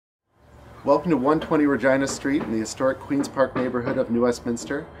Welcome to 120 Regina Street in the historic Queen's Park neighborhood of New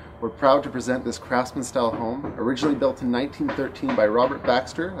Westminster. We're proud to present this craftsman-style home, originally built in 1913 by Robert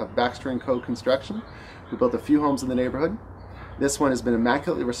Baxter of Baxter & Co. Construction, who built a few homes in the neighborhood. This one has been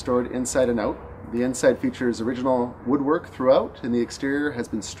immaculately restored inside and out. The inside features original woodwork throughout, and the exterior has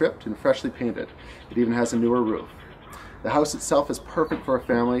been stripped and freshly painted. It even has a newer roof. The house itself is perfect for a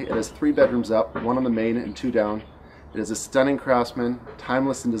family. It has 3 bedrooms up, 1 on the main and 2 down. It is a stunning craftsman,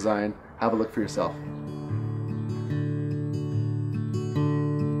 timeless in design. Have a look for yourself.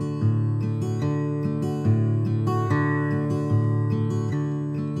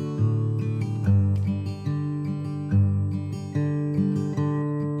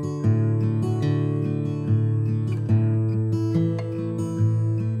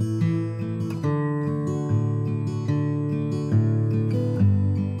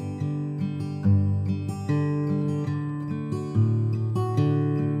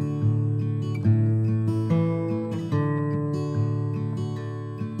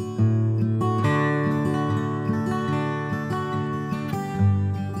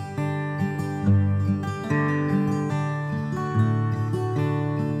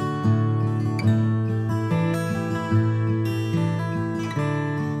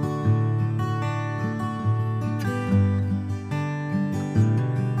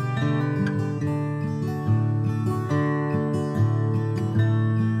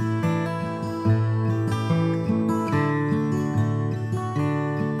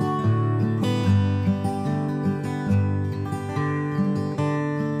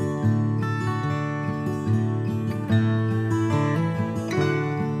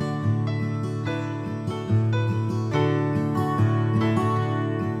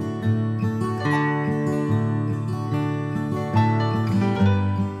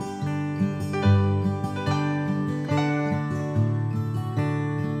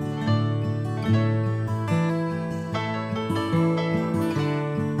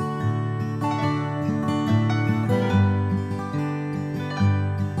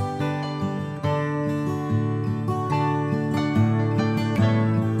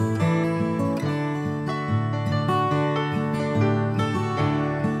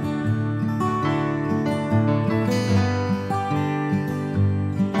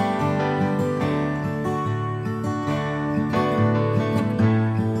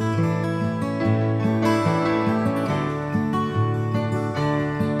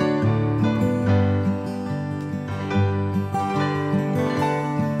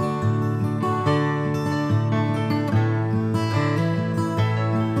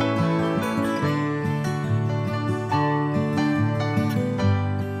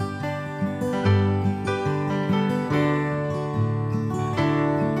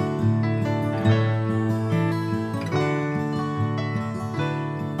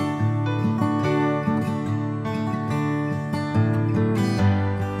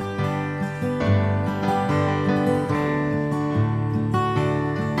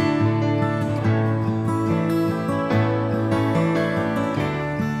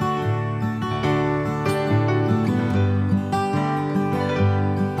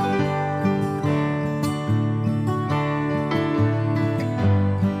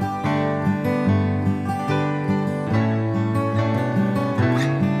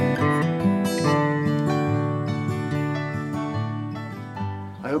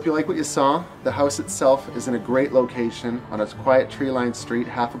 I hope you like what you saw. The house itself is in a great location on a quiet tree-lined street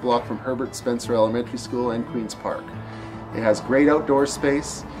half a block from Herbert Spencer Elementary School and Queen's Park. It has great outdoor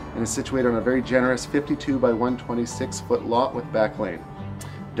space and is situated on a very generous 52 by 126 foot lot with back lane.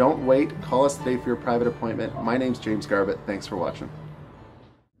 Don't wait, call us today for your private appointment. My name's James Garbutt. Thanks for watching.